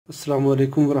Assalamu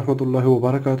alaikum wa rahmatullahi wa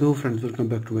barakatuh. Friends, welcome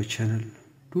back to my channel.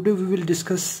 Today we will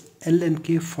discuss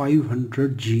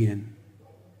LNK500GN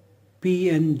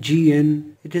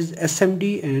PNGN. It is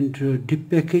SMD and dip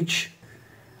package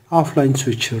offline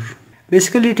switcher.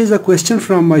 Basically it is a question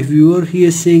from my viewer. He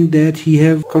is saying that he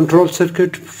have control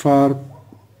circuit for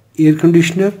air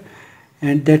conditioner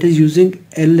and that is using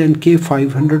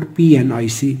LNK500PN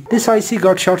IC. This IC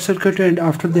got short circuit and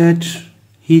after that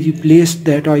he replaced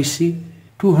that IC.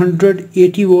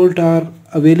 280 volt are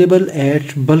available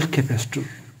at bulk capacitor,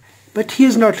 but he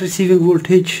is not receiving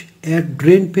voltage at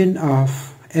drain pin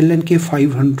of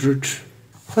LNK500.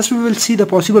 First we will see the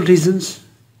possible reasons.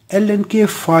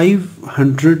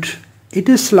 LNK500, it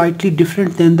is slightly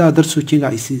different than the other switching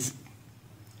ICs.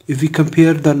 If we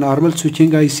compare the normal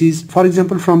switching ICs, for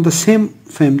example from the same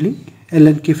family,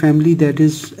 LNK family, that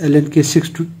is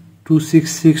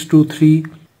LNK62623,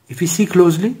 if we see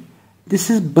closely,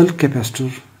 this is bulk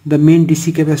capacitor, the main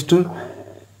DC capacitor,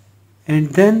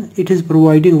 and then it is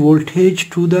providing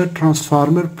voltage to the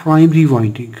transformer primary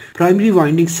winding. Primary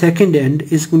winding second end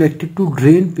is connected to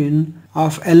drain pin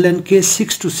of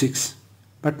LNK626.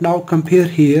 But now compare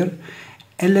here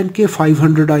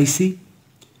LNK500 IC.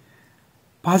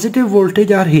 Positive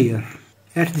voltage are here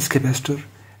at this capacitor.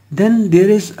 Then there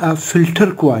is a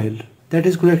filter coil that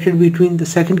is connected between the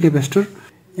second capacitor,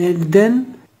 and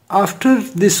then after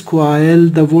this coil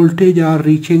the voltage are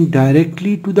reaching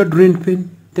directly to the drain pin.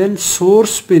 Then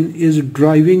source pin is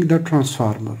driving the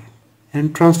transformer,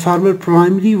 and transformer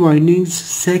primary windings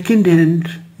second end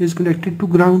is connected to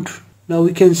ground. Now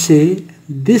we can say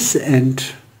this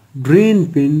end drain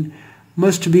pin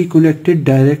must be connected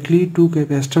directly to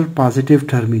capacitor positive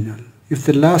terminal. If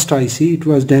the last IC it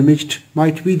was damaged,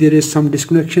 might be there is some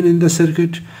disconnection in the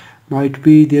circuit, might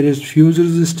be there is fuse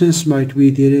resistance, might be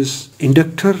there is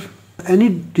inductor. Any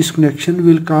disconnection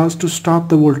will cause to stop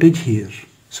the voltage here.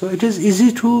 So it is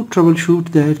easy to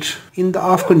troubleshoot that. In the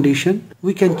off condition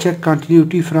we can check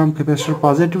continuity from capacitor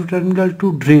positive terminal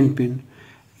to drain pin.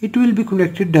 It will be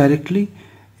connected directly,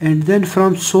 and then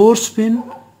from source pin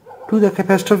to the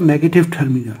capacitor negative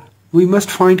terminal. We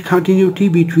must find continuity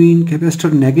between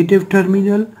capacitor negative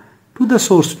terminal to the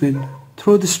source pin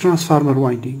through this transformer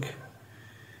winding,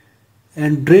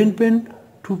 and drain pin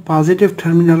to positive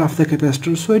terminal of the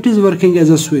capacitor, so it is working as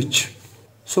a switch.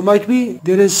 So might be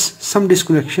there is some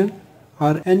disconnection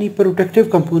or any protective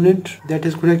component that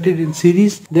is connected in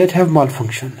series that have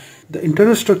malfunction. The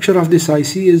internal structure of this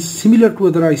IC is similar to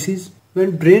other ICs.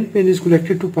 When drain pin is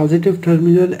connected to positive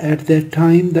terminal, at that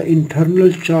time the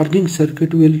internal charging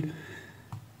circuit will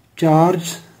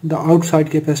charge the outside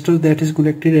capacitor that is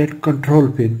connected at control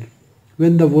pin.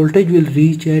 When the voltage will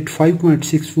reach at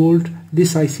 5.6 volt,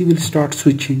 this IC will start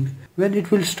switching. When it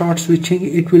will start switching,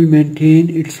 it will maintain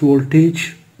its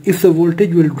voltage. If the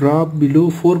voltage will drop below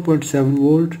 4.7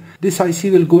 volt, this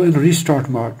IC will go in restart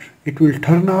mode. It will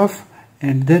turn off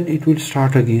and then it will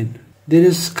start again. There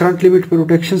is current limit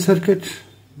protection circuit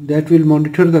that will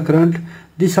monitor the current.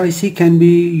 This IC can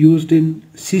be used in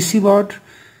CC mode,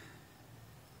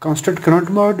 constant current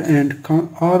mode,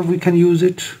 or we can use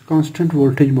it constant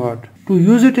voltage mode. To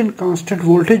use it in constant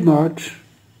voltage mode,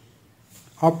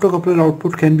 optocoupler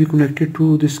output can be connected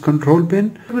to this control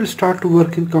pin. It will start to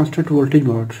work in constant voltage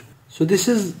mode. So this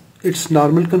is its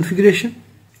normal configuration.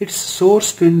 Its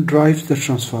source pin drives the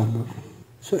transformer.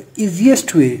 So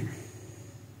easiest way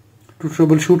to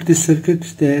troubleshoot this circuit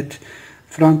is that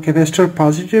from capacitor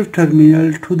positive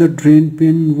terminal to the drain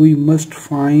pin we must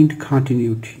find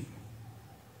continuity.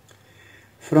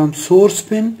 From source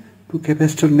pin to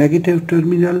capacitor negative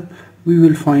terminal we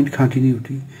will find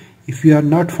continuity. If we are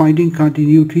not finding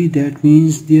continuity, that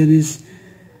means there is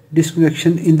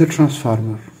disconnection in the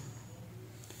transformer.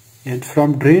 And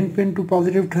from drain pin to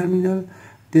positive terminal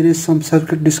there is some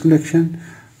circuit disconnection,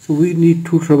 so we need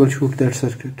to troubleshoot that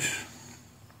circuit.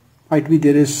 Might be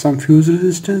there is some fuse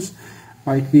resistance,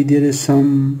 might be there is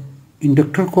some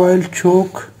inductor coil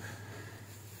choke.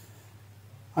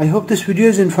 I hope this video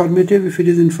is informative. If it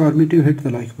is informative, hit the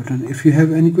like button. If you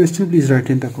have any question, please write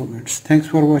in the comments. Thanks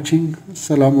for watching.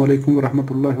 Assalamu alaikum wa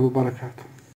rahmatullahi wa barakatuh.